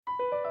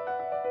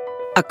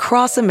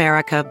Across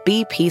America,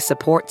 BP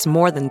supports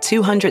more than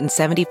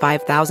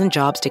 275,000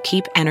 jobs to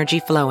keep energy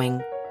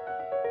flowing.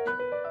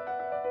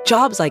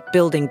 Jobs like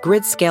building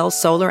grid-scale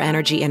solar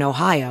energy in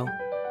Ohio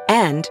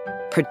and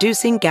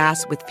producing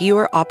gas with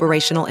fewer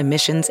operational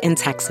emissions in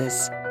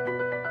Texas.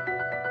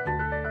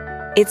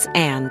 It's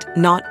and,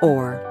 not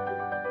or.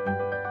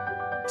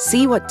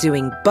 See what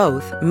doing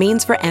both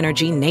means for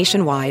energy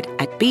nationwide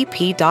at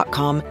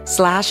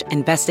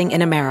bp.com/investing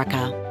in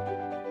America.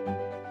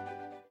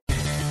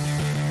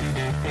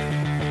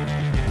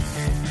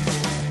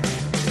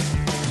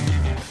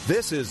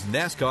 This is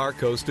NASCAR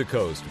Coast to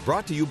Coast,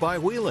 brought to you by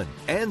Whelen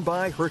and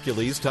by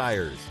Hercules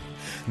Tires.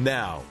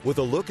 Now, with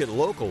a look at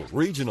local,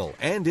 regional,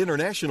 and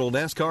international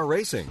NASCAR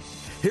racing,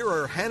 here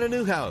are Hannah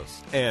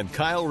Newhouse and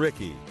Kyle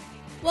Rickey.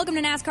 Welcome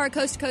to NASCAR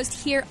Coast to Coast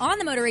here on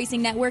the Motor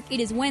Racing Network. It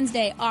is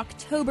Wednesday,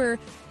 October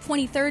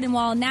 23rd, and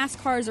while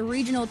NASCAR's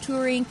regional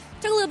touring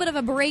took a little bit of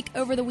a break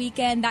over the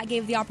weekend, that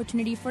gave the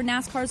opportunity for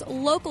NASCAR's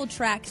local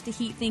tracks to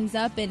heat things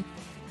up. And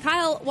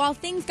Kyle, while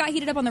things got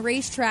heated up on the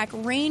racetrack,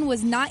 rain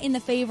was not in the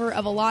favor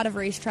of a lot of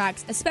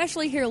racetracks,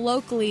 especially here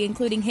locally,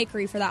 including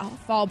Hickory for that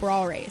fall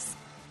brawl race.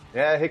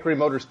 Yeah, Hickory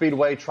Motor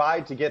Speedway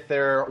tried to get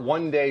their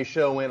one-day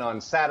show in on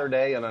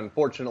Saturday, and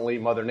unfortunately,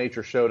 Mother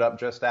Nature showed up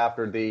just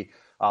after the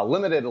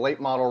limited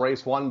late model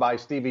race won by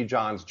Stevie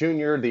Johns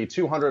Jr. The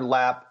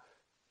 200-lap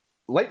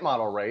late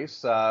model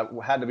race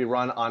had to be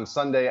run on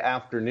Sunday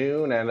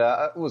afternoon, and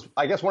it was,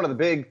 I guess, one of the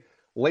big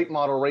late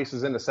model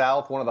races in the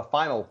South, one of the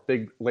final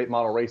big late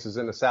model races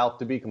in the South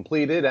to be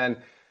completed, and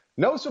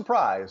no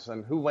surprise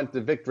on who went to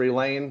victory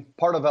lane.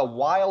 Part of a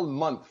wild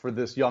month for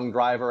this young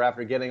driver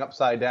after getting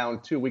upside down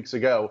 2 weeks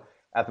ago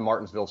at the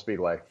Martinsville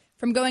Speedway.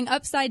 From going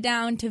upside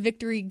down to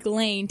victory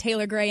lane,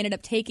 Taylor Gray ended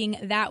up taking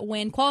that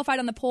win. Qualified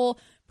on the pole,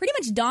 pretty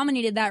much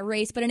dominated that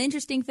race, but an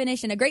interesting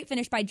finish and a great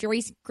finish by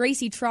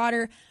Gracie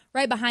Trotter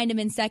right behind him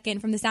in second.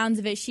 From the sounds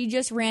of it, she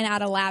just ran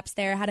out of laps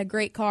there, had a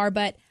great car,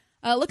 but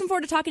looking forward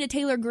to talking to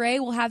Taylor Gray.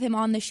 We'll have him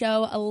on the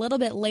show a little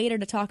bit later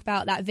to talk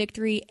about that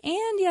victory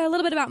and a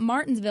little bit about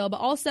Martinsville, but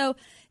also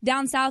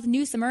down south,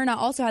 New Smyrna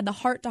also had the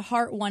Heart to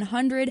Heart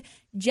 100.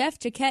 Jeff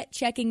Jaquette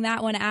checking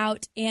that one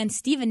out, and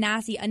Stephen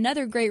Nasse,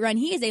 another great run.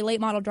 He is a late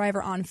model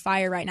driver on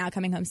fire right now,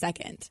 coming home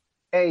second.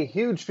 A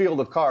huge field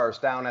of cars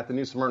down at the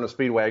New Smyrna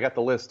Speedway. I got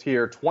the list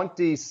here.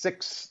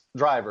 26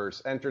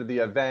 drivers entered the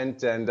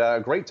event,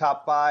 and great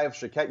top five.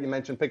 Jaquette, you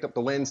mentioned, picked up the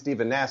win.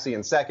 Stephen Nasse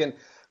in second.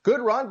 Good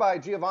run by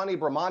Giovanni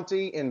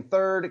Bramonti in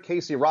third.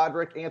 Casey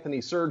Roderick, Anthony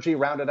Sergi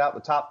rounded out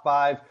the top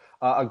five.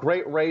 A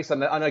great race.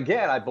 And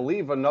again, I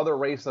believe another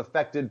race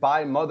affected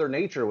by Mother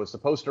Nature was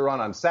supposed to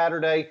run on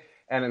Saturday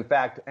and, in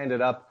fact,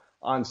 ended up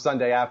on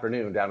Sunday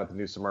afternoon down at the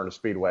New Smyrna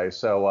Speedway.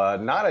 So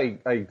not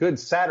a good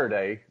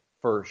Saturday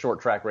for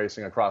short track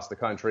racing across the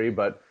country,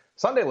 but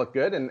Sunday looked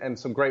good and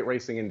some great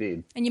racing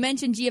indeed. And you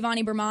mentioned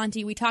Giovanni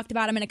Bramonti. We talked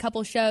about him in a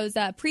couple shows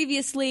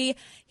previously.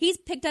 He's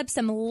picked up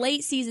some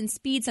late season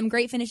speed, some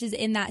great finishes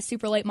in that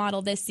super late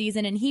model this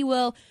season, and he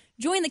will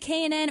join the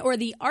K&N or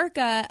the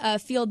ARCA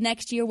field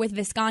next year with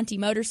Visconti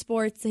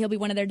Motorsports. He'll be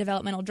one of their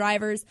developmental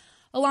drivers,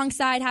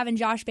 alongside having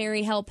Josh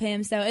Berry help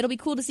him. So it'll be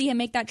cool to see him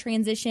make that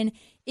transition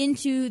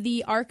into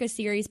the ARCA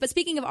series. But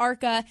speaking of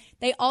ARCA,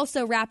 they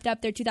also wrapped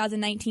up their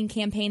 2019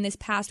 campaign this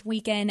past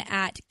weekend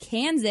at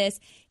Kansas.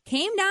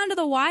 Came down to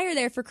the wire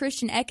there for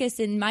Christian Eckes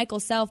and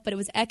Michael Self, but it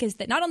was Eckes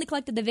that not only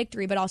collected the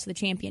victory, but also the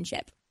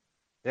championship.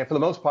 Yeah, for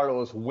the most part, it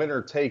was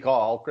winner take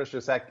all.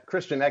 Christian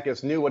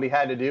Eckes knew what he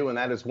had to do, and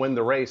that is win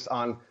the race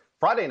on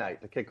Friday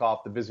night to kick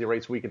off the busy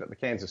race weekend at the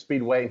Kansas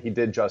Speedway, and he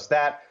did just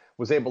that.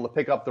 Was able to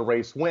pick up the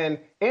race win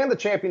and the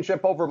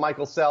championship over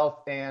Michael Self,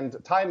 and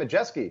Ty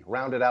Majeski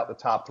rounded out the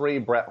top three.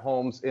 Brett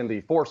Holmes in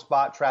the fourth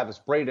spot. Travis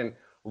Braden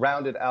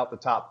rounded out the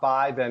top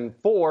five. And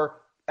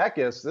for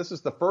Eckes, this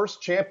is the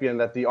first champion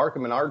that the ARCA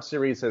Menard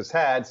Series has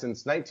had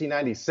since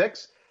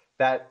 1996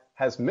 that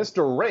has missed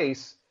a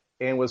race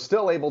and was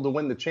still able to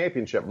win the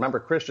championship. Remember,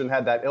 Christian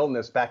had that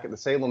illness back at the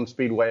Salem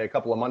Speedway a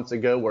couple of months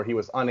ago where he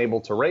was unable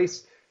to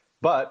race,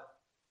 but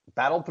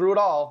battled through it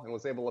all and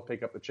was able to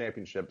pick up the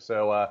championship.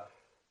 So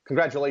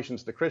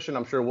congratulations to Christian.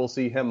 I'm sure we'll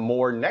see him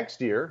more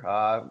next year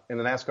in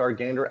the NASCAR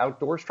Gander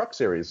Outdoors Truck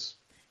Series.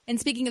 And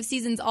speaking of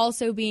seasons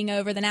also being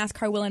over, the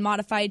NASCAR Whelen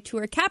Modified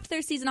Tour capped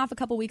their season off a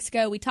couple weeks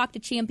ago. We talked to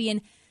champion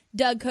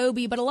Doug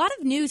Coby, but a lot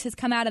of news has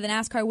come out of the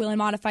NASCAR Whelen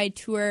Modified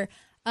Tour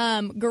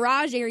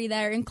garage area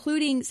there,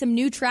 including some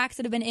new tracks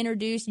that have been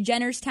introduced.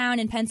 Jennerstown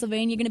in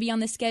Pennsylvania going to be on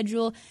the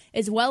schedule,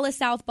 as well as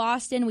South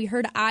Boston. We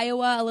heard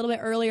Iowa a little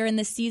bit earlier in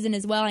this season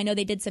as well. I know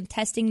they did some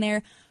testing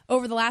there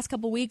over the last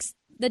couple weeks.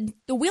 The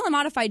Whelen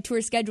Modified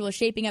Tour schedule is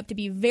shaping up to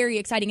be very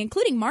exciting,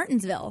 including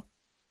Martinsville.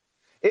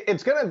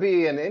 It's going to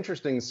be an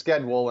interesting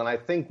schedule, and I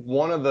think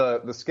one of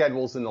the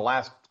schedules in the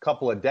last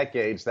couple of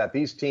decades that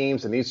these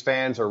teams and these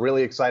fans are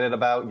really excited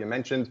about. You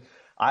mentioned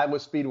Iowa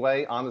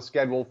Speedway on the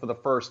schedule for the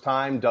first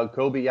time. Doug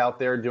Coby out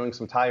there doing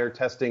some tire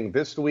testing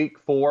this week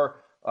for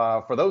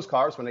those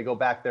cars when they go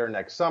back there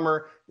next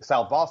summer.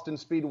 South Boston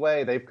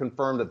Speedway, they've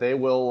confirmed that they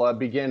will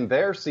begin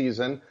their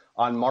season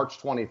on March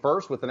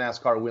 21st with the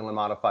NASCAR Whelen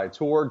Modified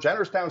Tour.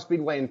 Jennerstown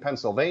Speedway in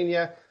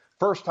Pennsylvania,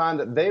 First time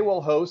that they will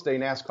host a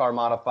NASCAR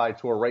Modified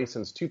Tour race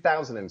since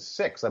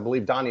 2006. I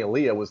believe Donnie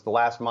Aaliyah was the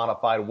last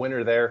modified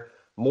winner there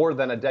more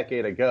than a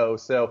decade ago.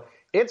 So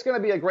it's going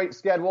to be a great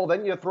schedule.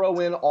 Then you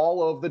throw in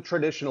all of the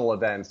traditional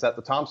events at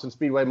the Thompson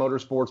Speedway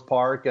Motorsports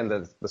Park and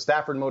the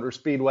Stafford Motor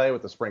Speedway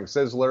with the Spring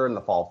Sizzler and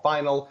the Fall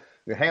Final,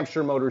 New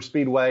Hampshire Motor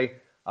Speedway,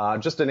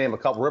 just to name a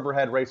couple.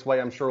 Riverhead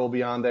Raceway, I'm sure, will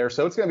be on there.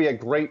 So it's going to be a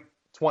great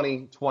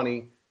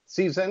 2020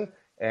 season,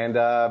 and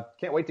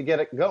can't wait to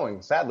get it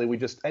going. Sadly, we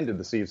just ended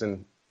the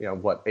season,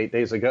 8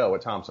 days ago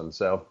at Thompson.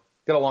 So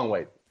got a long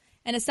wait.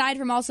 And aside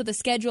from also the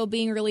schedule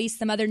being released,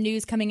 some other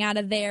news coming out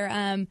of there.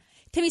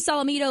 Timmy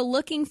Solomito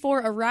looking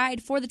for a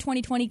ride for the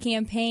 2020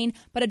 campaign,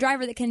 but a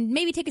driver that can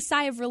maybe take a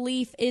sigh of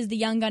relief is the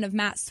young gun of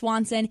Matt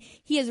Swanson.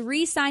 He has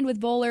re-signed with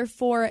Bowler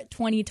for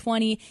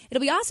 2020. It'll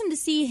be awesome to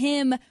see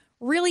him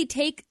really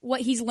take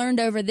what he's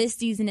learned over this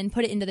season and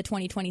put it into the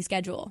 2020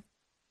 schedule.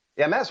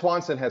 Yeah, Matt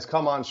Swanson has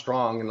come on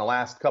strong in the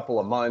last couple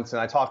of months,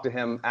 and I talked to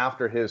him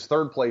after his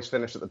third place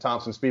finish at the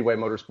Thompson Speedway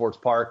Motorsports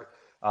Park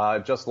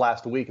just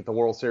last week at the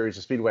World Series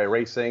of Speedway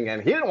Racing,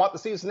 and he didn't want the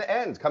season to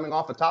end. Coming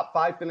off a top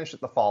 5 finish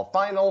at the Fall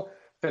Final,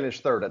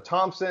 finished third at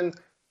Thompson,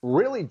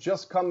 really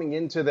just coming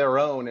into their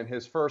own in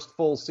his first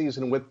full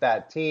season with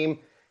that team.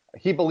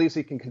 He believes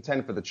he can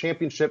contend for the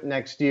championship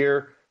next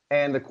year,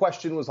 and the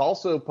question was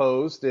also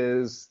posed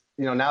is,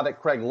 now that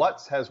Craig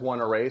Lutz has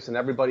won a race and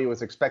everybody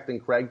was expecting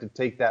Craig to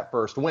take that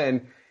first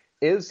win,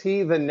 is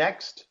he the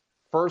next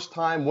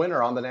first-time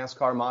winner on the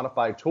NASCAR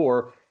Modified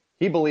Tour?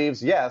 He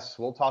believes yes.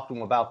 We'll talk to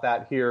him about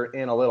that here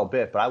in a little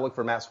bit. But I look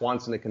for Matt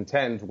Swanson to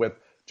contend with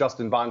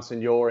Justin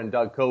Bonsignore and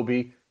Doug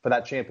Coby for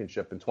that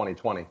championship in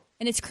 2020.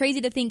 And it's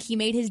crazy to think he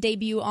made his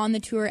debut on the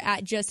tour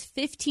at just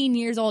 15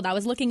 years old. I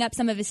was looking up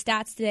some of his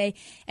stats today,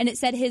 and it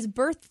said his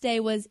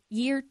birthday was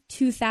year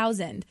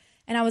 2000.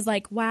 And I was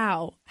like,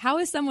 wow, how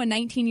is someone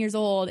 19 years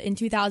old in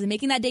 2000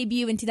 making that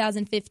debut in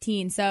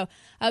 2015? So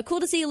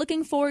cool to see.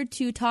 Looking forward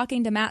to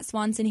talking to Matt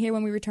Swanson here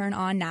when we return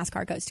on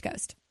NASCAR Coast to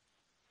Coast.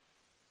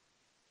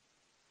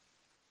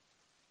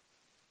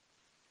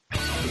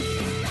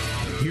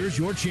 Here's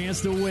your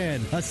chance to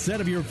win a set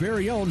of your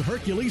very own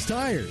Hercules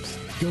tires.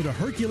 Go to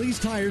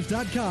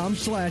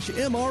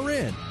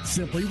HerculesTires.com/MRN.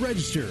 Simply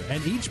register,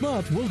 and each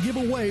month we'll give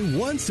away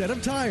one set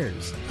of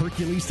tires.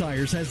 Hercules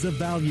Tires has the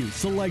value,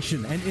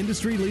 selection, and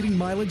industry-leading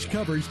mileage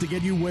coverage to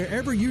get you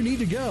wherever you need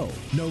to go,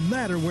 no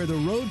matter where the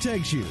road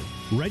takes you.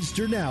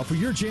 Register now for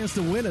your chance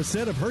to win a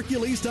set of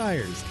Hercules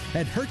tires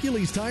at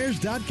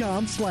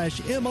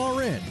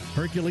HerculesTires.com/MRN.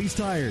 Hercules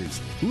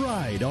Tires.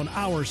 Ride on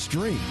our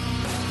street.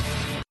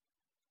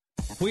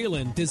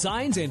 Whelen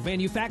designs and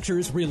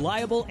manufactures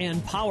reliable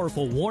and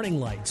powerful warning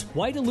lights,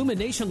 white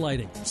illumination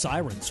lighting,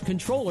 sirens,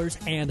 controllers,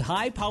 and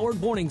high-powered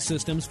warning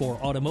systems for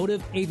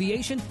automotive,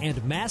 aviation,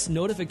 and mass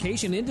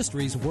notification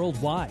industries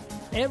worldwide.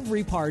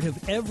 Every part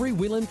of every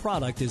Whelen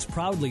product is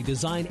proudly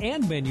designed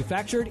and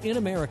manufactured in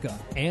America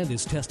and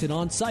is tested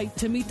on site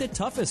to meet the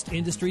toughest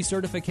industry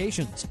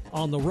certifications.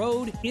 On the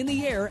road, in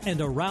the air, and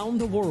around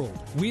the world,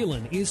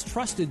 Whelen is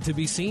trusted to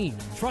be seen,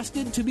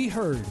 trusted to be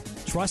heard,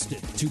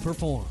 trusted to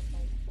perform.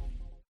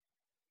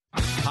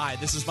 Hi,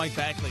 this is Mike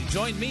Backley.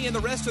 Join me and the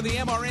rest of the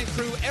MRN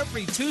crew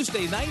every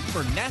Tuesday night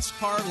for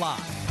NASCAR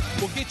Live.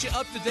 We'll get you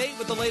up to date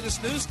with the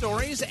latest news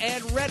stories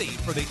and ready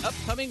for the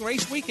upcoming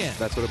race weekend.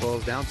 That's what it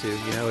boils down to.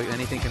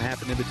 Anything can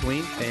happen in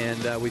between,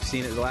 and we've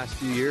seen it the last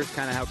few years,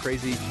 kind of how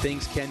crazy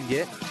things can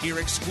get. Hear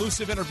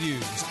exclusive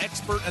interviews,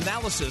 expert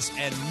analysis,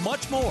 and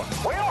much more.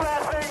 Wheel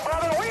that thing,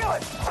 brother, wheel it!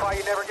 That's why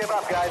you never give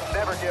up, guys.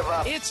 Never give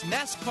up. It's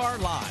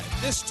NASCAR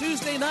Live this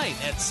Tuesday night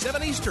at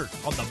 7 Eastern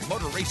on the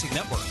Motor Racing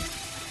Network.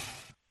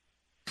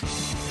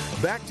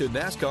 Back to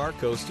NASCAR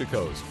Coast to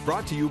Coast,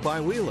 brought to you by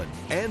Whelen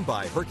and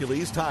by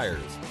Hercules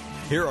Tires.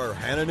 Here are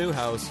Hannah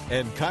Newhouse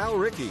and Kyle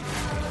Rickey.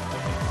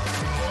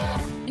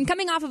 And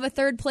coming off of a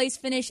third-place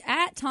finish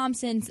at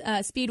Thompson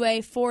Speedway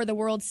for the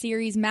World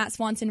Series, Matt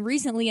Swanson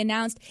recently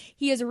announced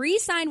he has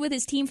re-signed with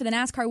his team for the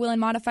NASCAR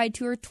Whelen Modified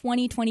Tour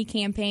 2020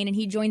 campaign, and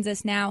he joins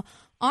us now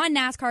on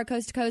NASCAR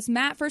Coast to Coast.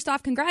 Matt, first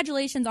off,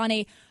 congratulations on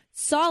a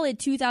solid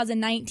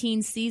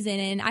 2019 season,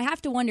 and I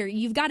have to wonder,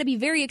 you've got to be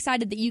very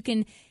excited that you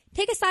can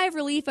take a sigh of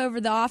relief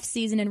over the off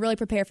season and really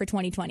prepare for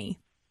 2020.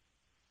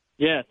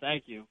 Yeah,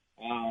 thank you.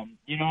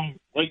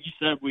 Like you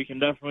said, we can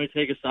definitely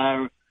take a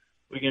sigh.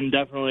 We can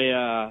definitely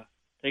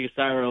take a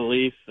sigh of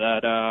relief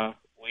that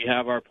we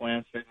have our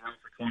plans figured out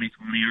for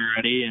 2020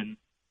 already, and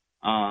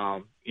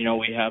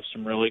we have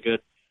some really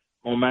good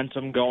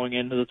momentum going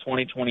into the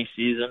 2020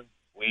 season.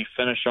 We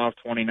finished off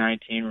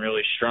 2019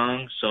 really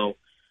strong, so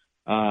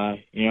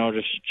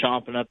just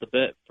chomping at the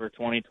bit for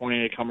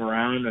 2020 to come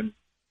around and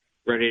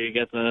ready to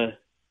get the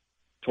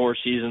tour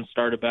season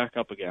started back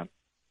up again.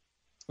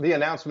 The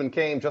announcement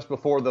came just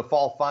before the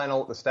fall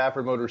final at the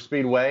Stafford Motor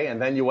Speedway,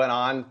 and then you went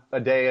on a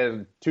day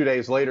and 2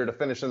 days later to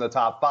finish in the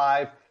top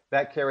 5.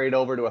 That carried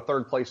over to a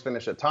third-place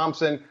finish at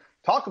Thompson.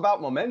 Talk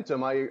about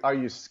momentum. Are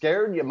you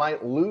scared you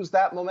might lose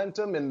that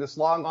momentum in this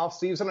long off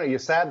season? Are you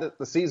sad that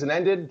the season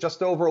ended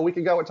just over a week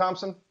ago at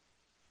Thompson?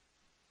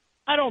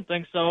 I don't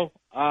think so.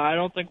 I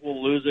don't think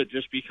we'll lose it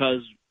just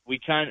because we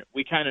kind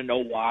of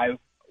know why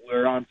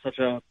we're on such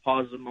a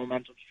positive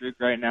momentum streak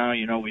right now.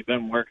 You know, we've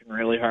been working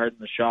really hard in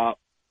the shop.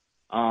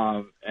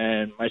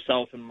 And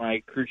myself and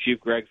my crew chief,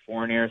 Greg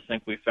Fournier,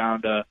 think we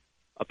found a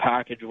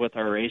package with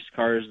our race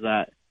cars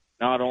that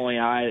not only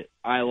I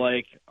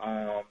like,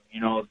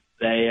 you know,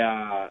 they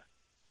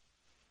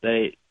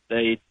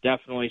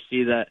definitely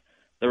see that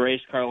the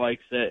race car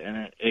likes it,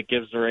 and it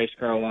gives the race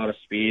car a lot of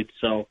speed.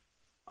 So,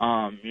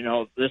 you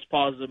know, this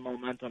positive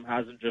momentum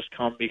hasn't just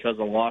come because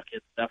of luck.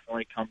 It's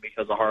definitely come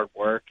because of hard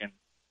work. And,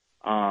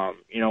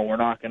 you know, we're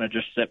not going to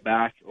just sit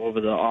back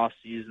over the off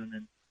season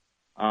and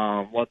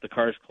let the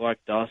cars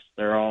collect dust.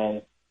 They're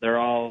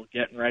all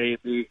getting ready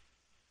to be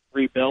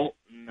rebuilt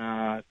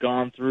and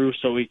gone through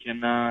so we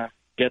can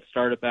get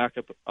started back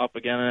up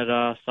again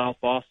at South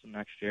Boston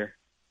next year.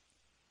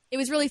 It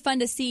was really fun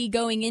to see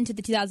going into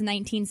the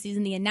 2019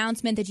 season the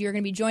announcement that you're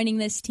going to be joining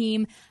this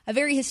team, a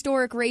very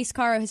historic race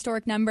car, a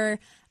historic number.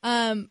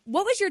 What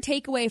was your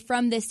takeaway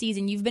from this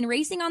season? You've been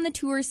racing on the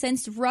tour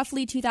since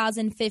roughly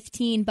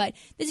 2015, but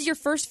this is your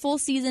first full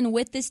season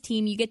with this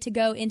team. You get to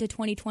go into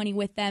 2020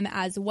 with them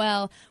as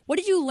well. What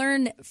did you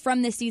learn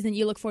from this season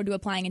you look forward to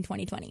applying in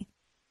 2020?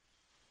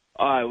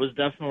 It was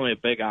definitely a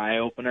big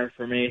eye-opener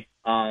for me.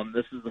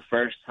 This is the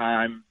first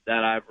time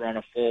that I've run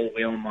a full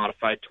Whelen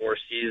Modified Tour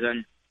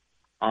season,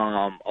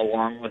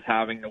 along with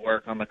having to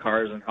work on the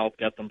cars and help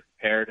get them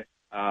prepared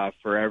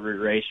for every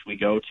race we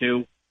go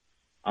to.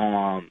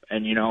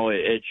 And, you know,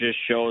 it just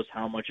shows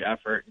how much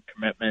effort and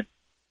commitment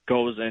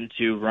goes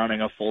into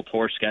running a full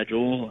tour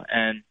schedule.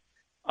 And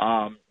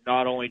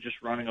not only just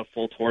running a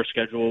full tour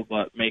schedule,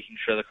 but making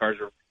sure the cars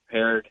are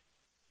prepared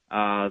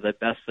the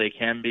best they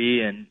can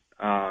be and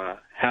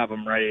have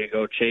them ready to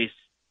go chase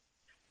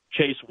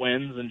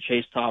wins and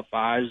chase top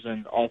fives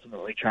and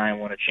ultimately try and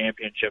win a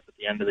championship at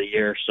the end of the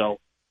year. So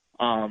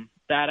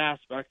that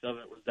aspect of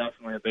it was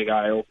definitely a big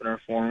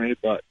eye-opener for me.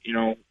 But, you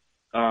know,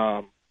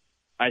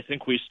 I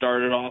think we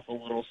started off a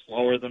little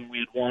slower than we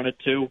had wanted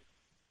to.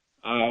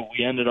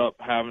 We ended up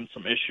having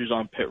some issues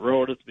on pit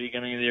road at the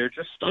beginning of the year,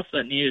 just stuff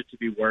that needed to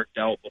be worked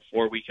out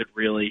before we could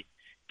really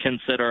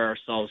consider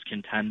ourselves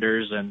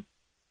contenders. And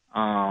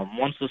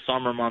once the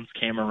summer months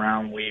came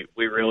around, we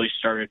really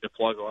started to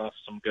plug off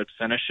some good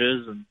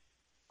finishes. And,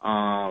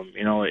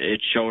 you know,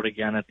 it showed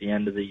again at the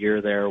end of the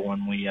year there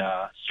when we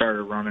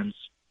started running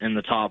in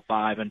the top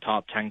 5 and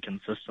top 10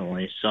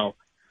 consistently. So,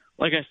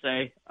 like I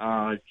say,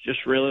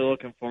 just really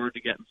looking forward to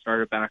getting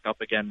started back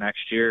up again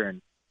next year.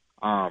 And,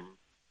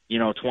 you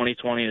know,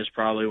 2020 is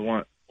probably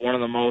one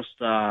of the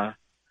most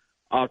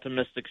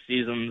optimistic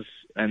seasons,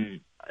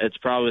 and it's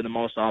probably the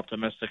most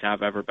optimistic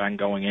I've ever been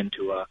going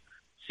into a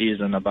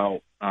season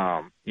about,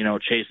 you know,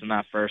 chasing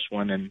that first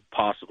one and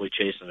possibly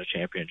chasing a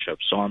championship.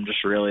 So I'm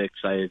just really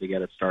excited to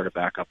get it started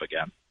back up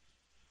again.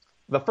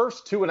 The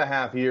first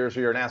 2.5 years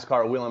of your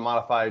NASCAR Whelen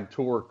Modified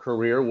Tour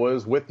career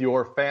was with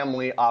your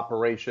family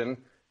operation.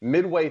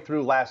 Midway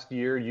through last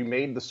year, you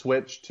made the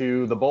switch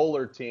to the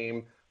Bowler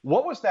team.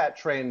 What was that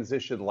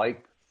transition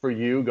like for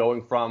you,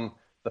 going from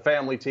the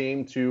family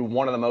team to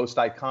one of the most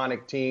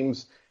iconic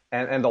teams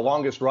and the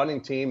longest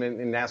running team in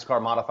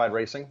NASCAR modified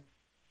racing?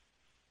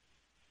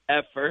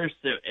 At first,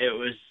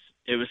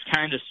 it was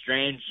kind of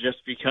strange just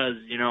because,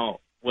 you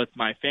know, with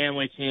my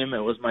family team, it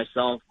was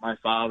myself, my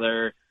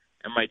father,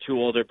 and my 2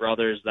 older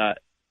brothers that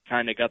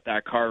kind of got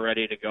that car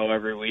ready to go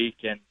every week.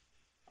 And,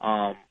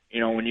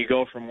 you know, when you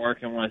go from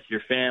working with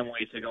your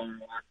family to going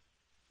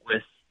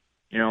with,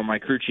 you know, my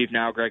crew chief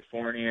now, Greg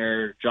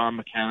Fournier, John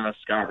McKenna,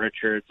 Scott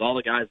Richards, all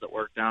the guys that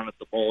work down at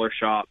the Bowler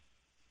shop,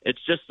 it's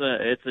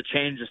a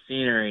change of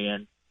scenery.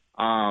 And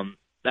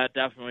that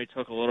definitely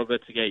took a little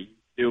bit to get used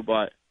to.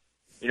 But,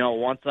 you know,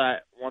 once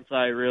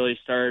I really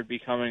started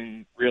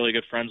becoming really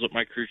good friends with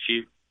my crew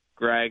chief,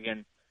 Greg,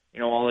 and, you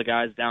know, all the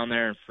guys down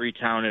there in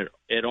Freetown,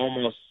 it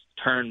almost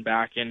turned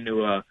back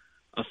into a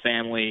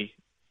family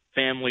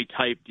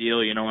type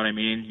deal, you know what I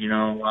mean? You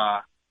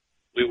know,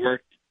 we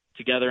worked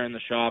together in the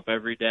shop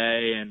every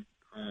day, and,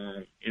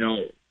 you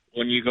know,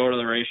 when you go to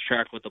the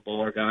racetrack with the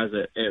Bowler guys,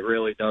 it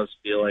really does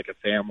feel like a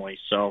family.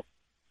 So,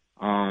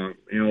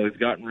 you know, we've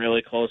gotten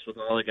really close with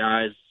all the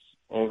guys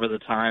over the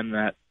time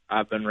that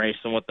I've been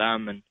racing with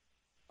them, and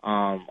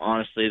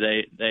honestly,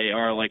 they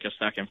are like a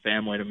second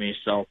family to me.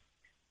 So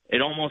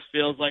it almost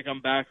feels like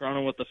I'm back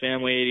running with the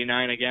family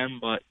 89 again,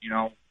 but, you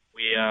know,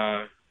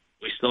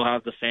 we still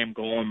have the same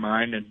goal in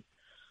mind, and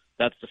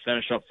that's to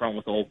finish up front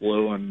with Old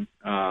Blue and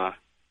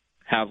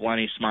have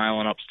Lenny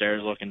smiling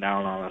upstairs looking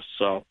down on us.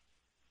 So,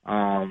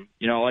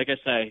 you know, like I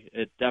say,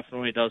 it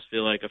definitely does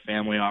feel like a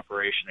family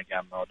operation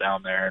again, though,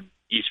 down there in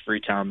East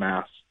Freetown,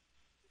 Mass.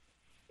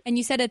 And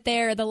you said it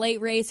there, the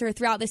late race or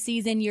throughout the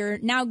season, you're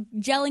now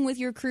gelling with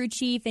your crew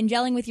chief and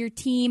gelling with your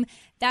team.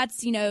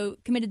 That's, you know,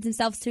 committed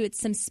themselves to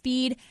some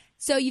speed.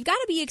 So you've got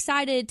to be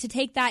excited to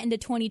take that into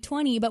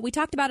 2020. But we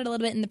talked about it a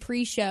little bit in the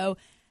pre-show.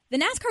 The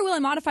NASCAR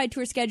Whelen Modified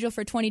Tour schedule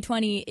for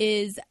 2020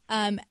 is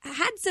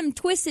had some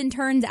twists and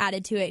turns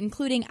added to it,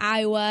 including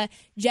Iowa,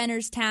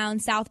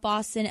 Jennerstown, South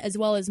Boston, as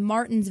well as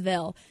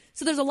Martinsville.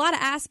 So there's a lot of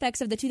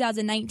aspects of the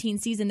 2019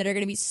 season that are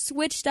going to be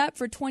switched up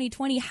for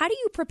 2020. How do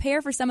you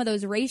prepare for some of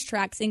those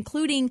racetracks,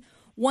 including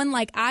one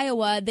like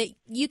Iowa that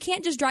you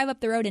can't just drive up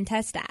the road and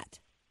test at?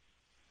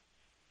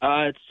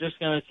 It's just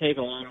going to take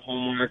a lot of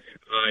homework.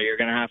 You're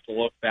going to have to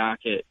look back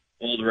at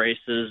old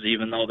races,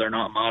 even though they're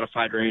not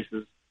modified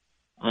races.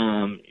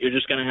 You're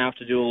just going to have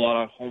to do a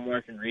lot of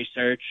homework and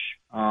research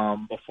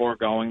before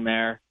going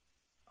there.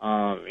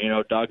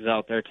 Doug's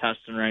out there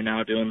testing right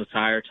now, doing the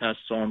tire test,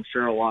 so I'm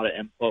sure a lot of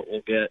input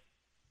will get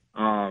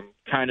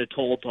kind of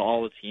told to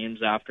all the teams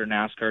after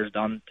NASCAR is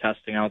done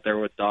testing out there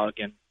with Doug.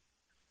 And,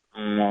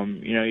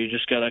 you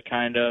just got to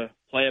kind of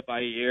play it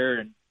by ear.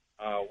 And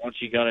once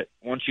you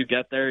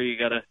get there, you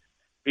got to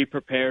be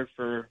prepared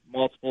for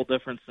multiple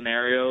different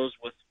scenarios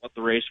with what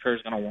the race car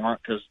is going to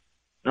want, because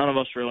none of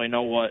us really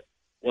know what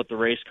the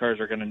race cars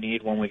are going to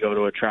need when we go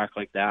to a track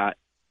like that.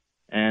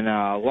 And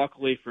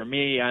luckily for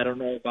me, I don't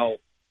know about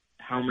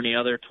how many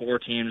other tour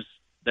teams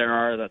there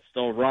are that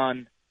still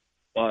run,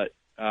 but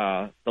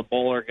the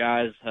Bowler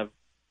guys have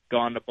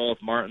gone to both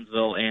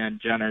Martinsville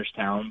and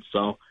Jennerstown,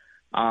 so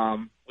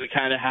we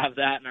kind of have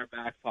that in our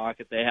back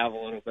pocket. They have a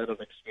little bit of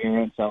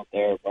experience out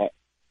there, but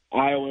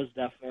Iowa's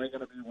definitely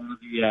going to be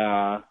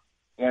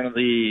one of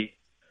the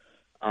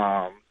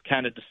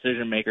kind of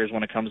decision makers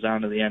when it comes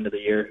down to the end of the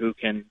year, who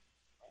can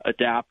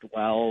adapt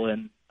well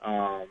and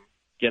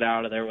get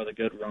out of there with a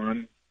good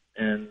run.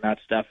 And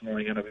that's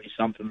definitely going to be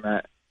something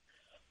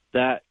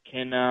that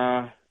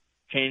can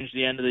change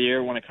the end of the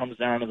year when it comes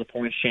down to the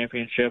points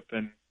championship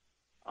and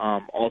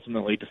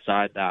ultimately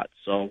decide that.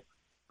 So,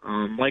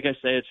 like I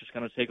say, it's just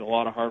going to take a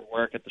lot of hard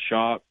work at the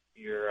shop.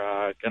 You're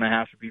going to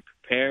have to be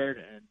prepared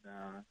and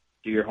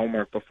do your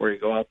homework before you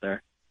go out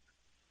there.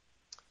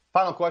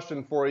 Final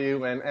question for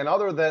you, and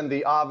other than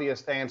the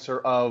obvious answer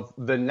of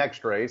the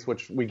next race,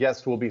 which we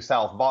guessed will be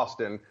South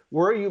Boston,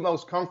 where are you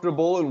most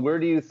comfortable and where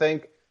do you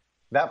think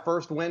that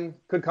first win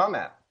could come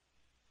at?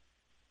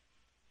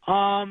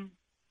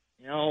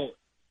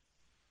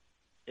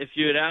 If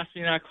you had asked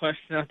me that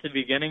question at the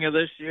beginning of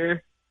this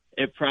year,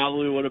 it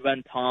probably would have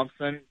been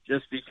Thompson,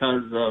 just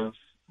because of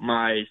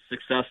my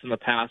success in the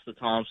past at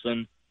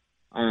Thompson.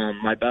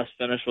 My best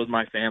finish with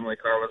my family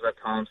car was at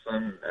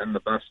Thompson, and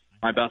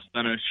my best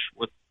finish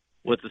with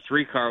the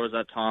 3-car was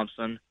at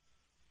Thompson.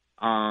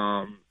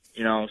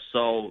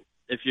 So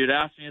if you'd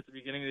asked me at the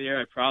beginning of the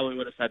year, I probably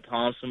would have said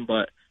Thompson,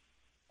 but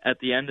at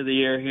the end of the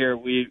year here,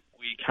 we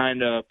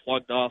kind of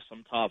plugged off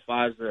some top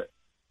 5s at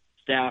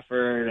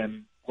Stafford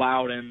and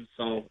Loudon.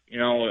 So,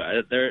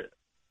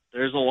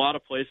 there's a lot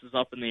of places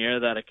up in the air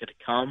that it could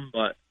come,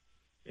 but,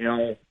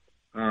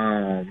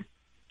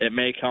 it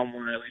may come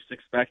when I least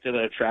expect it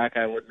at a track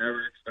I would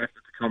never expect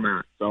it to come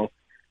at. So,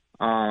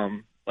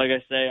 like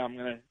I say, I'm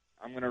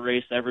gonna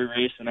race every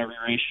race and every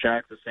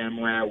racetrack the same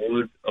way I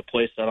would a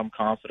place that I'm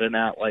confident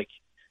at, like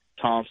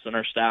Thompson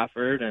or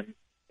Stafford, and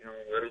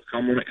it'll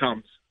come when it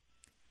comes.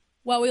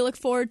 Well, we look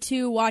forward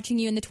to watching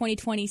you in the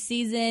 2020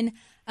 season.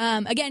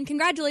 Again,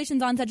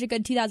 congratulations on such a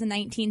good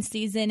 2019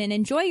 season, and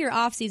enjoy your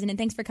off season. And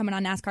thanks for coming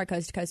on NASCAR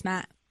Coast to Coast,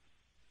 Matt.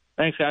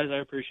 Thanks, guys. I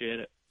appreciate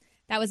it.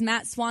 That was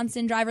Matt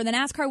Swanson, driver of the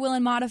NASCAR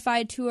Whelen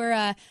Modified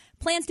Tour.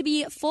 Plans to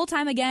be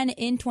full-time again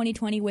in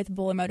 2020 with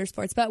Bowler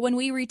Motorsports. But when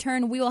we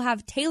return, we will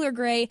have Taylor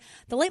Gray,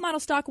 the late model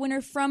stock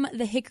winner from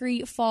the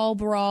Hickory Fall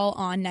Brawl,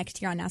 on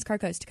next year on NASCAR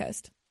Coast to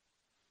Coast.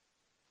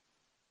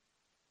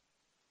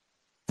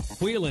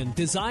 Whelen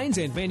designs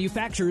and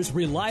manufactures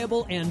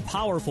reliable and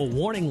powerful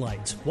warning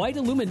lights, white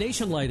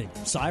illumination lighting,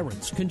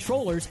 sirens,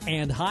 controllers,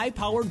 and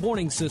high-powered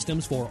warning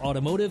systems for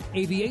automotive,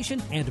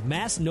 aviation, and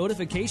mass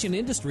notification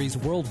industries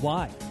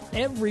worldwide.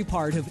 Every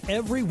part of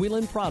every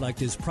Whelen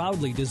product is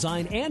proudly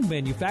designed and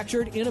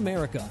manufactured in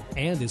America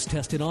and is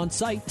tested on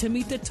site to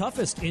meet the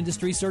toughest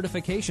industry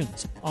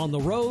certifications. On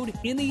the road,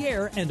 in the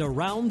air, and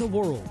around the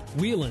world,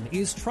 Whelen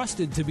is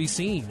trusted to be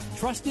seen,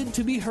 trusted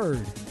to be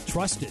heard,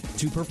 trusted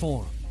to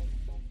perform.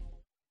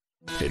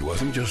 It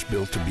wasn't just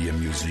built to be a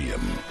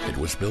museum. It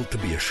was built to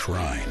be a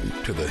shrine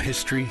to the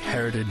history,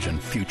 heritage,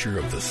 and future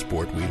of the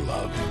sport we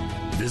love.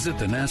 Visit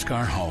the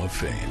NASCAR Hall of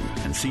Fame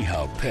and see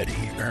how Petty,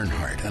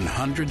 Earnhardt, and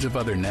hundreds of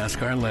other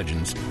NASCAR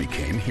legends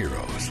became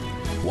heroes.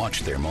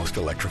 Watch their most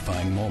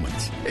electrifying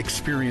moments,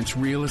 experience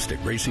realistic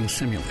racing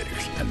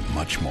simulators, and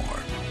much more.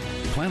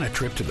 Plan a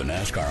trip to the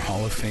NASCAR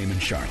Hall of Fame in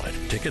Charlotte.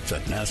 Tickets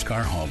at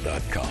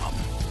NASCARHall.com.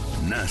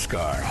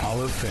 NASCAR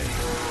Hall of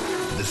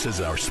Fame. This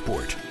is our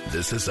sport.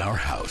 This is our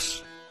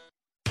house.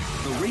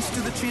 The race to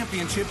the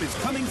championship is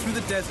coming through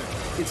the desert.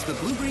 It's the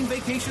Blue Green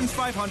Vacations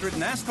 500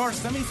 NASCAR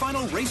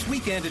semifinal race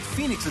weekend at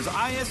Phoenix's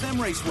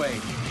ISM Raceway.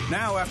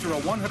 Now, after a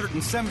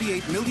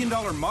 $178 million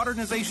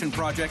modernization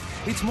project,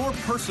 it's more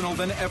personal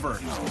than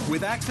ever.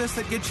 With access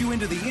that gets you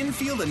into the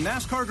infield and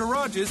NASCAR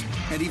garages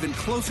and even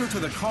closer to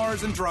the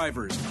cars and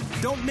drivers.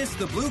 Don't miss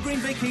the Blue Green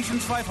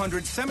Vacations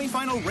 500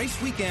 semifinal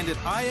race weekend at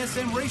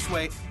ISM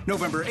Raceway,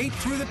 November 8th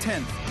through the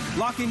 10th.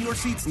 Lock in your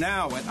seats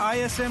now at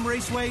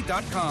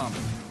ismraceway.com.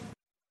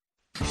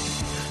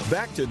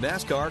 Back to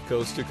NASCAR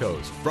Coast to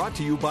Coast, brought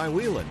to you by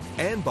Whelen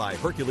and by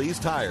Hercules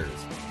Tires.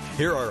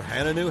 Here are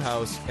Hannah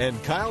Newhouse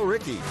and Kyle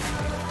Rickey.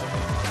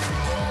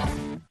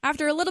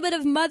 After a little bit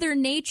of Mother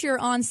Nature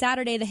on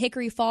Saturday, the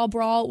Hickory Fall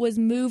Brawl was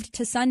moved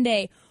to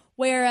Sunday,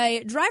 where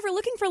a driver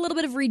looking for a little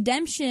bit of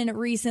redemption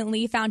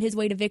recently found his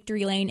way to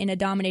victory lane in a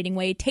dominating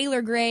way.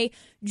 Taylor Gray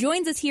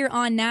joins us here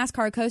on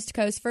NASCAR Coast to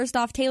Coast. First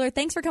off, Taylor,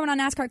 thanks for coming on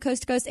NASCAR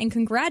Coast to Coast, and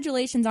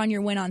congratulations on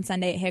your win on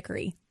Sunday at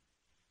Hickory.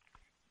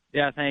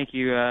 Yeah, thank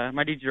you.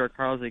 My DGR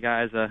Carlsley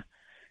guys put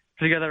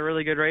together a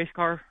really good race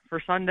car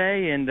for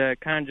Sunday, and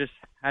kind of just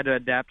had to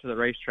adapt to the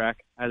racetrack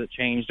as it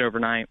changed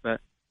overnight. But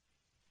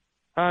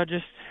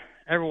just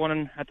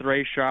everyone at the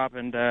race shop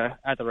and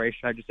at the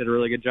racetrack just did a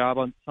really good job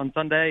on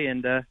Sunday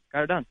and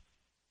got it done.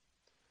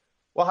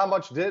 Well, how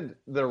much did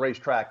the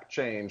racetrack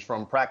change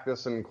from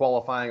practice and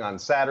qualifying on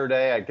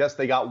Saturday? I guess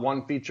they got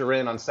one feature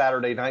in on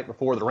Saturday night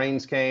before the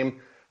rains came.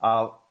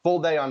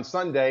 Full day on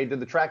Sunday. Did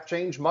the track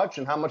change much,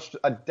 and how much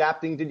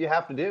adapting did you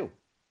have to do?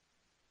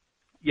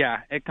 Yeah,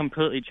 it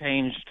completely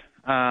changed.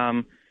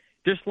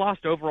 Just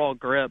lost overall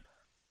grip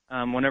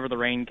whenever the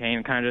rain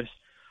came. Kind of just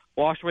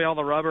washed away all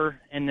the rubber,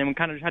 and then we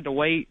kind of just had to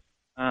wait.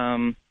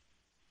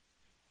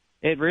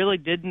 It really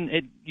didn't.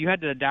 You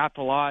had to adapt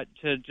a lot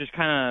to just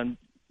kind of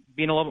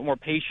being a little bit more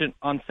patient.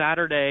 On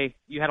Saturday,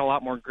 you had a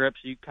lot more grip,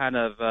 so you kind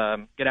of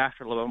get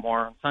after it a little bit more.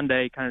 On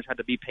Sunday, you kind of just had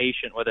to be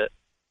patient with it.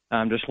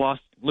 Just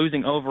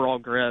losing overall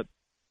grip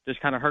just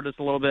kind of hurt us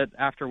a little bit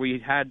after we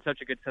had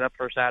such a good setup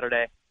for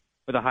Saturday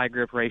with a high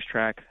grip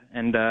racetrack.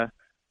 And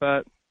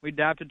but we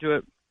adapted to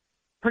it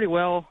pretty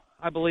well,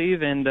 I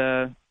believe, and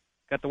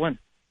got the win.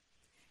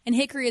 And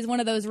Hickory is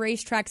one of those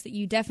racetracks that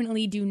you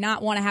definitely do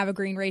not want to have a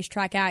green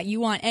racetrack at. You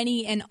want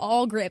any and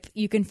all grip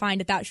you can find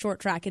at that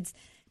short track. It's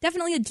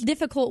definitely a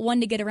difficult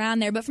one to get around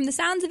there. But from the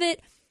sounds of it,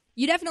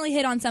 you definitely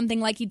hit on something.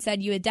 Like you'd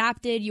said, you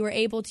adapted. You were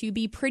able to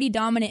be pretty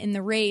dominant in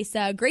the race.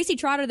 Gracie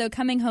Trotter, though,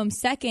 coming home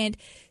second,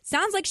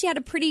 sounds like she had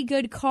a pretty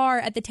good car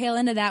at the tail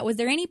end of that. Was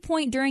there any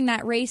point during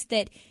that race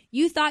that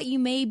you thought you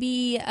may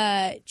be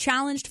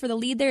challenged for the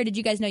lead there, or did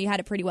you guys know you had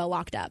it pretty well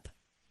locked up?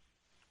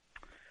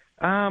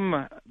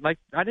 I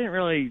didn't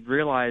really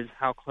realize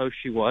how close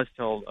she was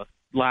till the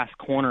last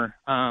corner.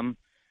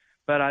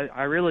 But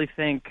I really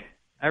think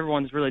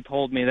everyone's really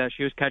told me that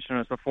she was catching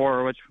us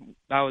before, which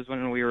that was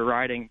when we were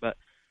riding. But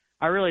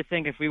I really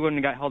think if we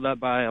wouldn't have got held up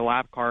by a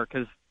lap car,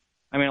 because,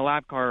 a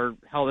lap car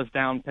held us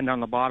down, pinned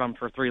down the bottom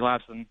for 3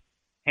 laps. And,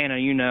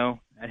 Hannah,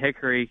 at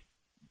Hickory,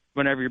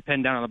 whenever you're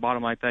pinned down on the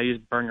bottom like that, you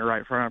just burn your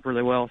right front up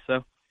really well.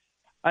 So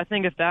I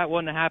think if that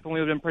wouldn't have happened, we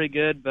would have been pretty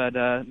good. But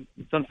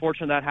it's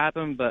unfortunate that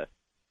happened, but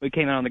we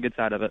came out on the good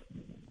side of it.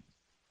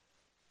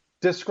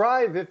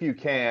 Describe, if you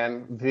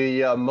can,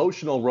 the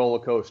emotional roller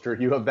coaster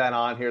you have been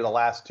on here the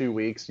last 2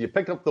 weeks. You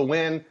picked up the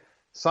win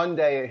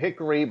Sunday at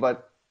Hickory,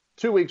 but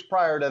 2 weeks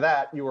prior to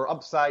that, you were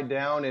upside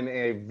down in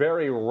a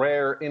very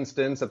rare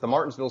instance at the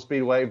Martinsville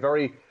Speedway.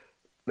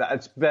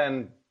 It's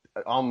been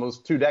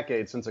almost 2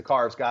 decades since a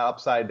car's got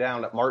upside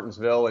down at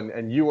Martinsville,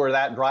 and you were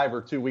that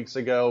driver 2 weeks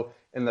ago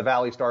in the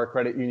Valley Star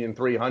Credit Union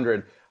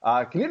 300.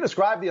 Can you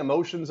describe the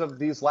emotions of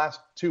these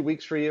last 2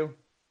 weeks for you?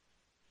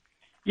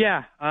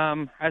 Yeah,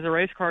 as a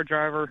race car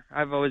driver,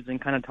 I've always been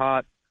kind of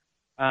taught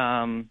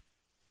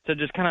to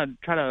just kind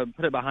of try to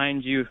put it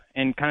behind you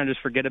and kind of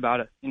just forget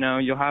about it.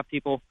 You'll have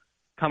people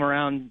come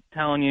around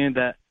telling you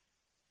that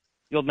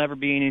you'll never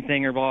be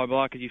anything or blah, blah,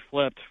 blah because you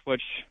flipped,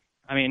 which,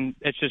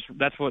 it's just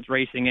that's what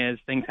racing is.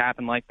 Things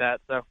happen like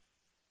that. So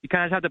you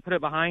kind of have to put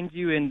it behind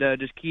you and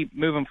just keep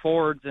moving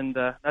forwards, and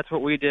that's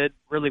what we did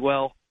really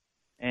well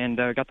and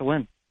got the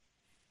win.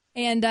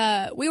 And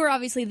we were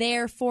obviously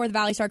there for the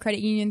Valley Star Credit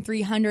Union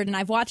 300, and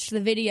I've watched the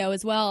video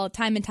as well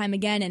time and time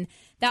again. And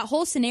that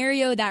whole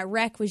scenario, that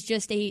wreck, was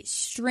just a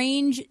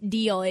strange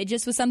deal. It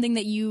just was something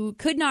that you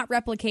could not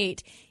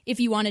replicate if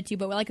you wanted to.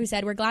 But like we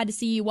said, we're glad to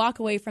see you walk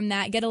away from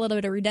that, get a little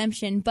bit of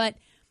redemption. But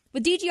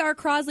with DGR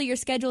Crosley, your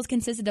schedules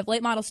consisted of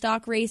late model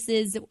stock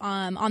races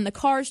on the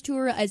Cars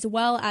Tour as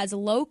well as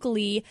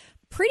locally.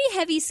 Pretty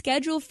heavy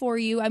schedule for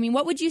you.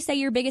 What would you say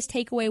your biggest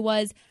takeaway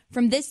was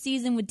from this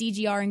season with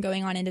DGR and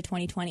going on into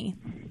 2020?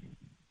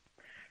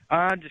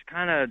 Just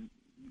kind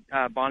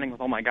of bonding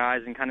with all my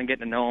guys and kind of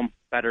getting to know them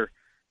better.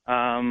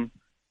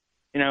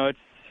 It's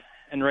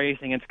in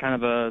racing, it's kind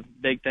of a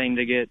big thing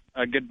to get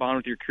a good bond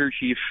with your crew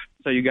chief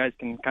so you guys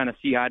can kind of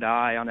see eye to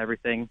eye on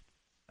everything.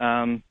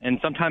 And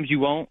sometimes you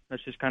won't.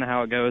 That's just kind of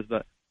how it goes.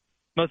 But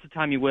most of the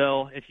time you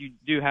will if you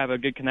do have a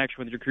good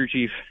connection with your crew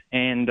chief.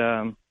 And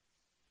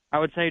I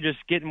would say just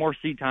get more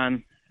seat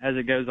time as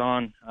it goes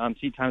on.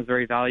 Seat time is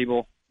very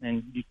valuable,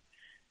 and you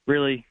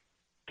really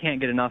can't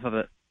get enough of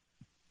it.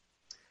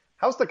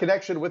 How's the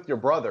connection with your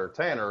brother,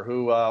 Tanner,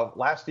 who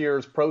last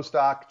year's Pro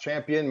Stock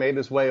champion made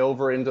his way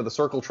over into the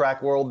circle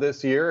track world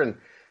this year? And,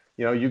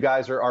 you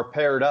guys are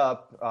paired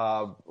up.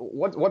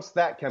 What's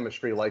that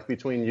chemistry like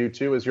between you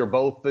two as you're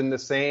both in the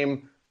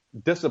same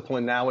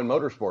discipline now in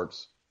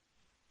motorsports?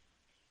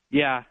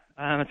 Yeah,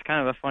 it's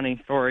kind of a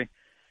funny story.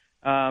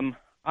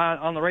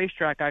 On the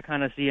racetrack, I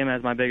kind of see him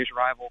as my biggest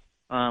rival.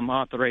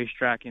 Off the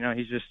racetrack,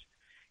 he's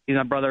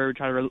my brother. We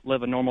try to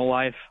live a normal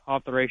life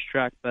off the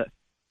racetrack, but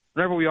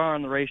whenever we are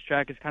on the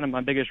racetrack, it's kind of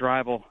my biggest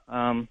rival.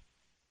 Don't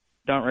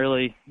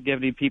really give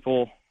any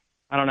people,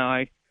 I don't know,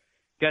 I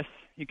guess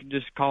you could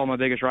just call him my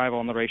biggest rival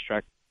on the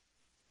racetrack.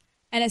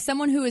 And as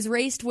someone who has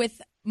raced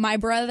with my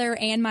brother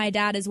and my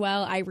dad as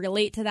well, I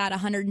relate to that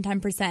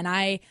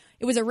 110%.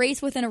 It was a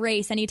race within a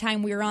race.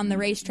 Anytime we were on the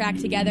racetrack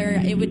together,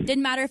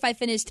 didn't matter if I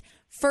finished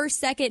first,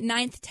 second,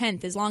 9th,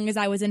 10th, as long as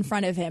I was in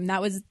front of him.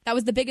 That was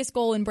the biggest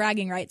goal in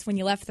bragging rights when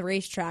you left the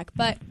racetrack.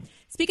 But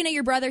speaking of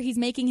your brother, he's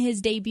making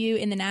his debut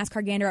in the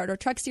NASCAR Gander Outdoor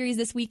Truck Series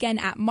this weekend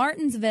at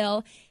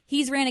Martinsville.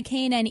 He's ran a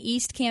K&N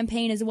East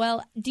campaign as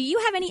well. Do you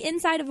have any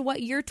insight of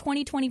what your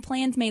 2020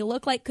 plans may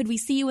look like? Could we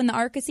see you in the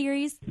ARCA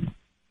Series?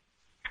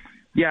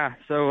 Yeah,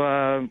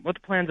 so what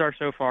the plans are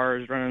so far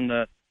is running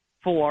the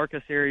full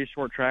ARCA Series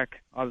short track,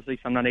 obviously,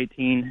 so I'm not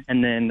 18,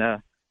 and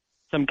then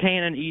some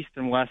K&N East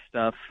and West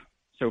stuff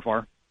so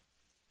far.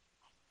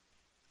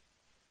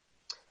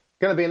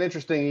 Going to be an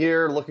interesting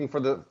year. Looking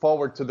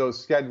forward to those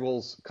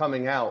schedules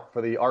coming out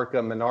for the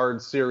ARCA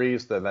Menard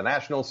Series, the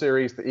National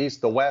Series, the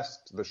East, the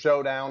West, the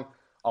Showdown.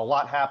 A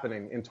lot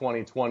happening in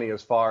 2020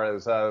 as far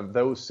as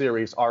those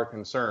series are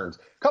concerned.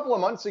 A couple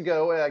of months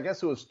ago, I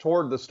guess it was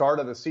toward the start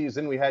of the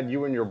season, we had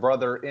you and your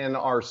brother in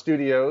our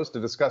studios to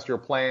discuss your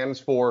plans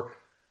for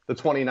the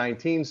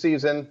 2019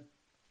 season.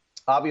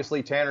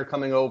 Obviously, Tanner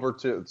coming over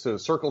to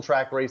circle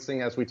track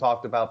racing, as we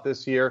talked about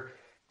this year.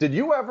 Did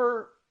you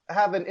ever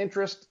have an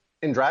interest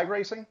in drag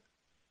racing?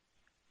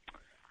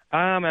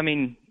 I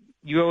mean,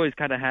 you always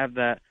kind of have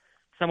that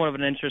somewhat of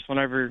an interest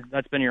whenever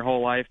that's been your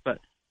whole life, but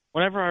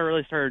whenever I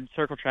really started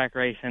circle track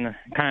racing,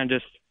 I kind of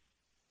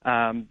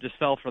just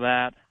fell for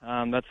that.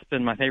 That's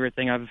been my favorite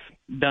thing I've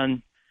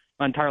done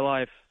my entire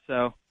life.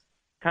 So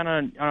kind of, I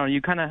don't know,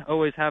 you kind of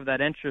always have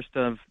that interest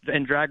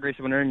in drag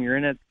racing whenever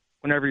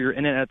you're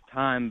in it at the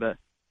time. But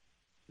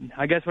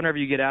I guess whenever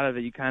you get out of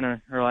it, you kind of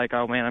are like,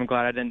 oh man, I'm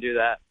glad I didn't do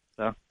that.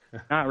 So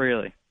not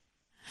really.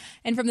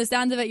 And from the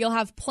sounds of it, you'll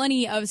have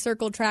plenty of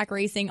circle track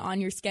racing on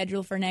your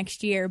schedule for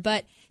next year.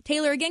 But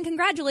Taylor, again,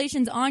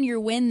 congratulations on your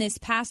win this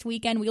past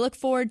weekend. We look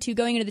forward to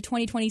going into the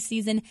 2020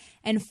 season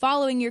and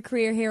following your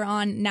career here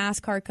on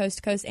NASCAR Coast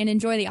to Coast, and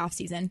enjoy the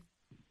offseason.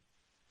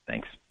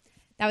 Thanks.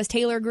 That was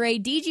Taylor Gray,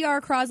 DGR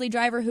Crosley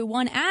driver who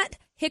won at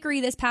Hickory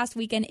this past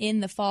weekend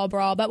in the Fall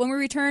Brawl. But when we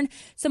return,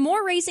 some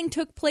more racing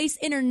took place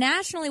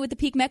internationally with the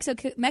Peak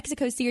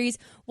Mexico Series.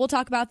 We'll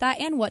talk about that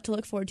and what to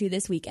look forward to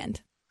this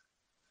weekend.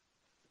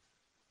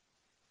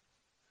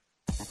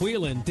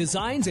 Whelen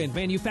designs and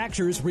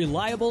manufactures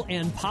reliable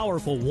and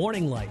powerful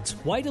warning lights,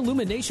 white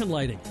illumination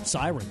lighting,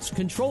 sirens,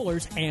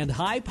 controllers, and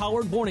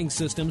high-powered warning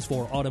systems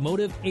for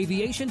automotive,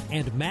 aviation,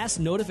 and mass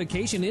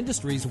notification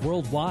industries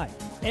worldwide.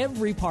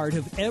 Every part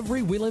of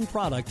every Whelen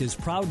product is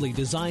proudly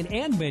designed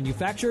and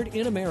manufactured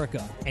in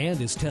America and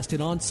is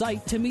tested on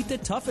site to meet the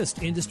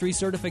toughest industry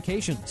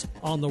certifications.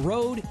 On the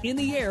road, in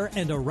the air,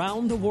 and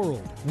around the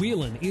world,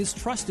 Whelen is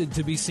trusted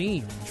to be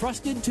seen,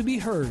 trusted to be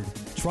heard,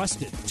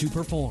 trusted to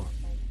perform.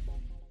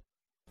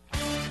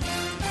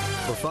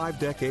 For 5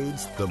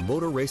 decades, the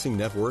Motor Racing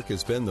Network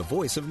has been the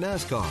voice of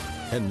NASCAR.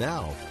 And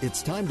now,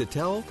 it's time to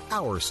tell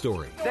our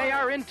story. They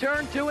are in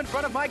turn 2 in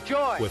front of Mike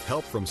Joy. With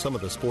help from some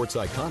of the sport's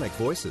iconic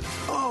voices.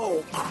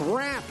 Oh,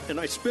 crap! And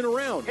I spin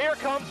around. Here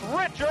comes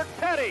Richard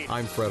Petty.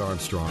 I'm Fred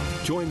Armstrong.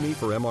 Join me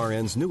for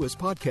MRN's newest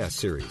podcast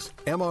series.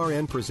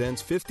 MRN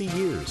Presents 50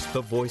 Years,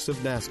 the voice of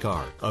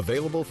NASCAR.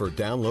 Available for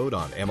download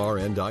on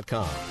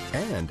MRN.com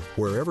and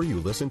wherever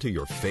you listen to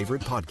your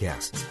favorite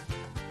podcasts.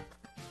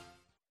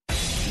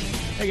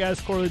 Hey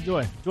guys, Corley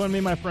Joy. Join me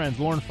and my friends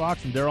Lauren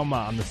Fox and Daryl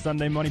Mott on the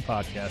Sunday Money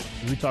Podcast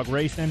as we talk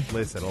racing.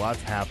 Listen, a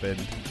lot's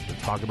happened. We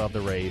talk about the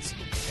race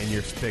and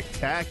your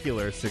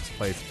spectacular 6th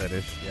place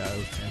finish. Yeah, it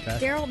was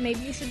fantastic. Daryl,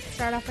 maybe you should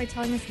start off by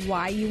telling us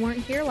why you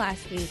weren't here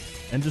last week.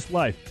 And just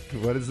life.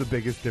 What is the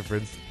biggest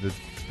difference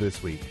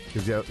this week?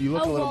 Because you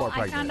look a little more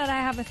pregnant. I found out I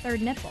have a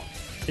third nipple.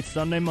 It's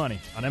Sunday Money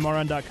on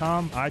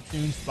MRN.com,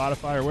 iTunes,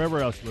 Spotify, or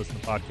wherever else you listen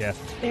to podcasts.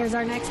 There's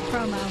our next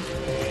promo.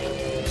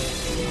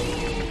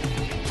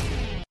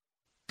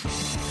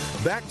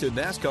 Back to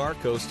NASCAR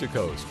Coast to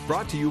Coast,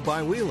 brought to you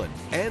by Whelen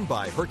and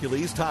by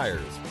Hercules Tires.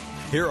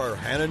 Here are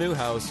Hannah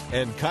Newhouse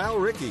and Kyle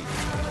Rickey.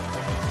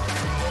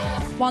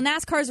 While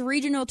NASCAR's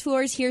regional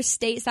tours here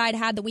stateside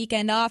had the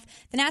weekend off,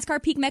 the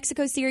NASCAR Peak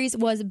Mexico Series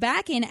was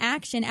back in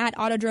action at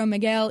Autodrome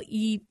Miguel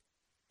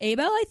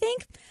Abel, I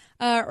think.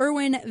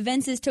 Erwin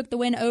Vences took the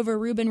win over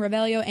Ruben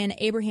Revelio and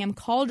Abraham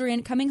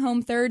Calderon, coming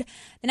home third.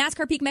 The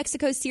NASCAR Peak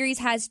Mexico Series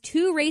has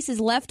 2 races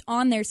left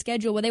on their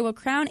schedule where they will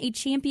crown a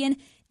champion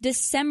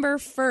December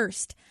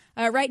 1st.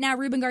 Right now,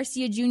 Ruben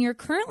Garcia Jr.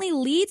 currently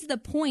leads the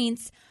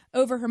points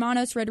over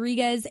Hermanos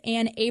Rodriguez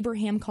and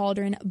Abraham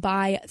Calderon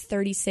by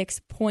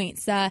 36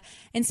 points. And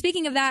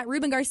speaking of that,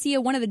 Ruben Garcia,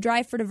 one of the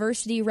Drive for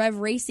Diversity Rev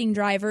Racing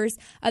drivers.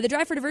 The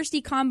Drive for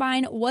Diversity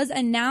Combine was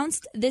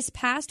announced this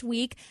past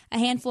week. A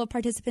handful of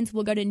participants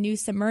will go to New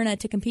Smyrna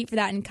to compete for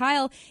that. And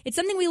Kyle, it's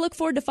something we look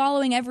forward to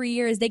following every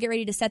year as they get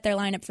ready to set their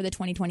lineup for the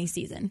 2020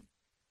 season.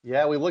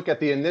 Yeah, we look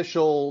at the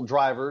initial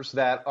drivers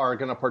that are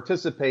going to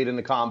participate in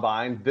the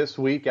Combine this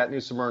week at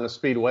New Smyrna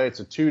Speedway. It's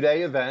a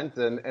 2-day event,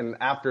 and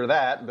after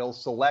that, they'll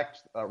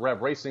select,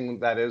 Rev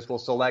Racing, that is, will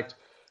select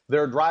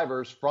their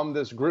drivers from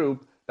this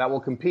group that will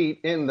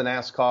compete in the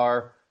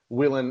NASCAR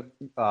Wheeling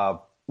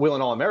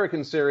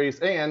All-American Series,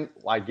 and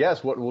I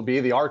guess what will be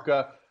the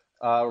ARCA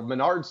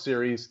Menard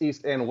Series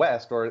East and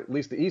West, or at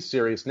least the East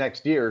Series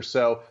next year.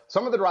 So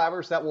some of the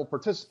drivers that will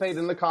participate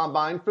in the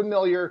Combine,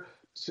 familiar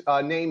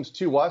names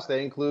to us.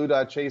 They include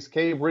Chase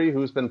Cabry,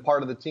 who's been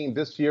part of the team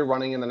this year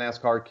running in the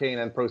NASCAR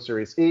K&N Pro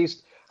Series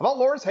East. How about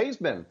Loris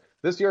Haseman,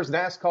 this year's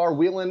NASCAR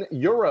Wheeling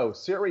Euro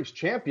Series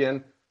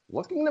champion,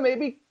 looking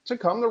to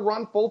come to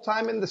run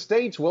full-time in the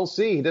States. We'll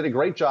see. He did a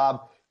great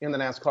job in the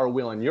NASCAR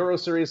Wheeling Euro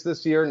Series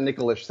this year.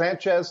 Nicholas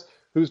Sanchez,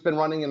 who's been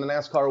running in the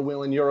NASCAR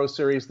Wheeling Euro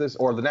Series the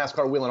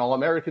NASCAR Wheeling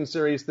All-American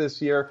Series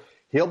this year.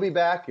 He'll be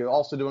back. He's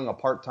also doing a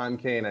part-time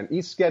K&N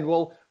East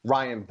schedule.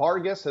 Ryan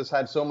Vargas has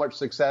had so much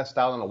success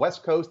down on the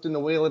West Coast in the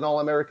Wheeling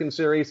All-American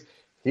Series.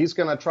 He's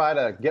going to try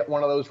to get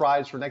one of those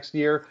rides for next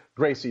year.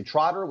 Gracie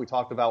Trotter, we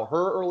talked about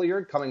her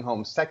earlier, coming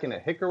home second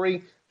at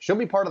Hickory. She'll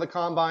be part of the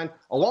Combine,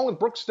 along with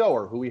Brooke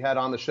Stower, who we had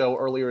on the show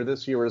earlier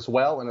this year as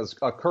well, and is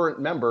a current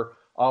member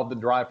of the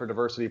Drive for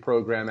Diversity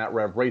program at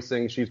Rev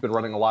Racing. She's been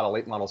running a lot of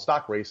late model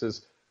stock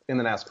races in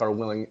the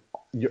NASCAR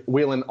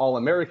Wheeling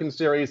All-American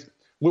Series.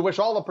 We wish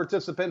all the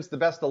participants the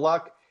best of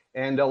luck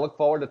and look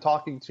forward to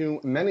talking to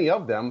many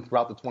of them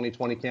throughout the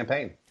 2020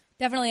 campaign.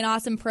 Definitely an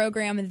awesome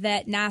program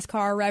that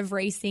NASCAR, Rev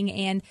Racing,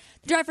 and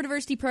the Drive for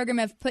Diversity program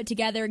have put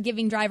together,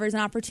 giving drivers an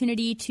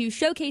opportunity to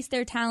showcase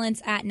their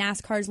talents at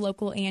NASCAR's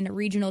local and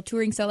regional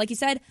touring. So like you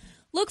said,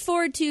 look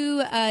forward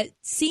to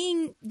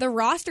seeing the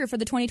roster for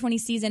the 2020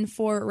 season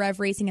for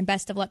Rev Racing, and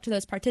best of luck to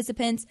those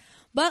participants.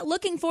 But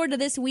looking forward to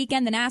this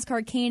weekend, the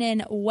NASCAR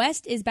K&N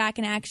West is back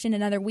in action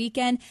another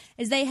weekend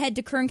as they head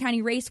to Kern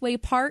County Raceway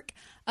Park.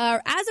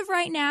 As of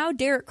right now,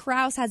 Derek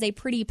Kraus has a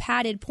pretty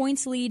padded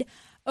points lead,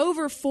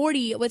 over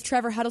 40 with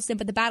Trevor Huddleston,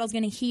 but the battle's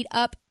going to heat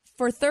up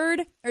for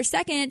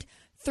second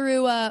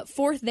through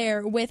fourth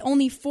there, with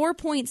only 4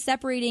 points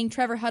separating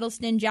Trevor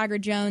Huddleston, Jagger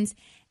Jones,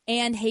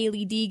 and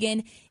Haley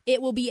Deegan.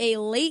 It will be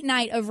a late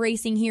night of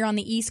racing here on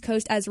the East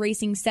Coast, as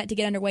racing set to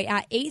get underway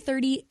at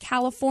 8:30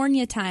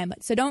 California time.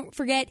 So don't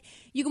forget,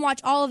 you can watch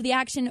all of the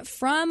action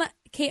from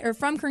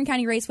Kern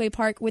County Raceway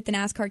Park with the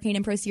NASCAR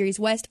K&N Pro Series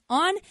West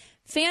on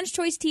Fans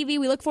Choice TV.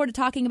 We look forward to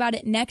talking about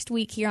it next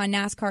week here on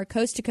NASCAR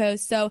Coast to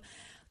Coast. So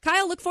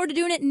Kyle, look forward to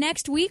doing it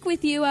next week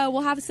with you.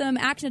 We'll have some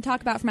action to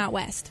talk about from out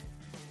west.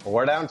 Well,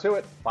 we're down to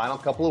it. Final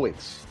couple of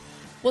weeks.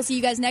 We'll see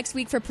you guys next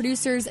week. For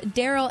producers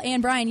Daryl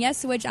and Brian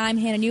Yesowich, I'm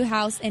Hannah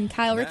Newhouse and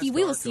Kyle Rickey.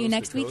 We will see you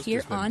next week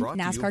here on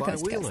NASCAR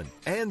Coast to Coast.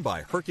 And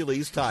by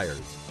Hercules Tires.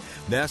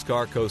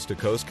 NASCAR Coast to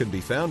Coast can be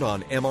found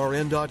on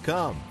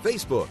MRN.com,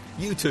 Facebook,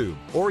 YouTube,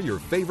 or your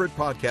favorite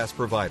podcast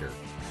provider.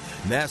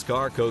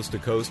 NASCAR Coast to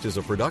Coast is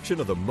a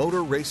production of the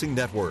Motor Racing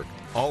Network.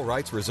 All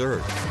rights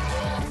reserved.